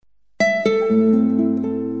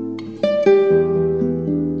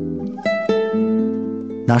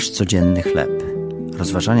Nasz codzienny chleb.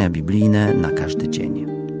 Rozważania biblijne na każdy dzień.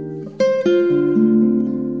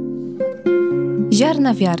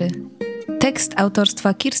 Ziarna wiary. Tekst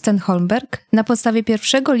autorstwa Kirsten Holmberg na podstawie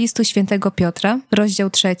pierwszego listu świętego Piotra, rozdział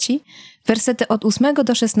 3, wersety od 8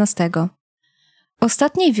 do 16.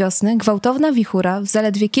 Ostatniej wiosny gwałtowna wichura w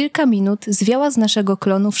zaledwie kilka minut zwiała z naszego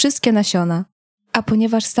klonu wszystkie nasiona, a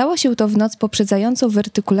ponieważ stało się to w noc poprzedzającą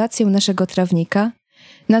wertykulację naszego trawnika,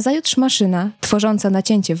 nazajutrz maszyna, tworząca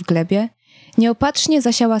nacięcie w glebie, nieopatrznie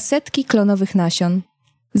zasiała setki klonowych nasion.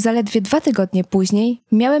 Zaledwie 2 tygodnie później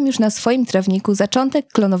miałem już na swoim trawniku zaczątek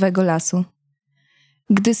klonowego lasu.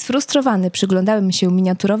 Gdy sfrustrowany przyglądałem się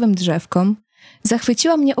miniaturowym drzewkom,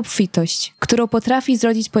 zachwyciła mnie obfitość, którą potrafi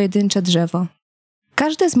zrodzić pojedyncze drzewo.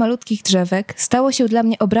 Każde z malutkich drzewek stało się dla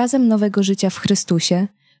mnie obrazem nowego życia w Chrystusie,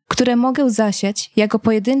 które mogę zasiać jako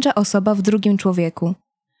pojedyncza osoba w drugim człowieku.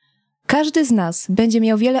 Każdy z nas będzie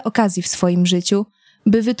miał wiele okazji w swoim życiu,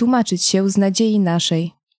 by wytłumaczyć się z nadziei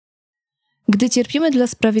naszej. Gdy cierpimy dla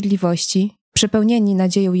sprawiedliwości, przepełnieni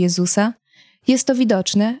nadzieją Jezusa, jest to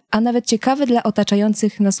widoczne, a nawet ciekawe dla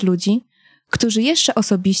otaczających nas ludzi, którzy jeszcze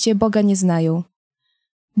osobiście Boga nie znają.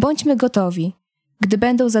 Bądźmy gotowi, gdy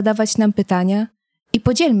będą zadawać nam pytania, i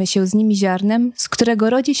podzielmy się z nimi ziarnem, z którego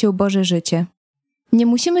rodzi się Boże życie. Nie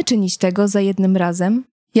musimy czynić tego za jednym razem,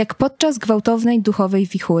 jak podczas gwałtownej duchowej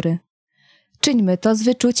wichury. Czyńmy to z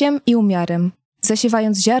wyczuciem i umiarem,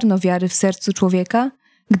 zasiewając ziarno wiary w sercu człowieka,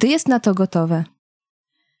 gdy jest na to gotowe.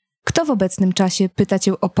 Kto w obecnym czasie pyta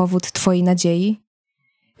cię o powód twojej nadziei?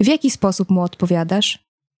 W jaki sposób mu odpowiadasz?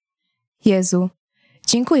 Jezu,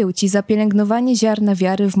 dziękuję Ci za pielęgnowanie ziarna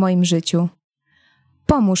wiary w moim życiu.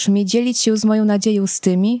 Pomóż mi dzielić się z moją nadzieją z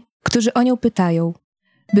tymi, którzy o nią pytają,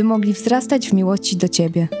 by mogli wzrastać w miłości do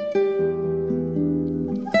Ciebie.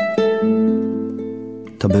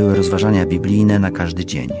 To były rozważania biblijne na każdy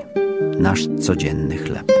dzień. Nasz codzienny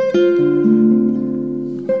chleb.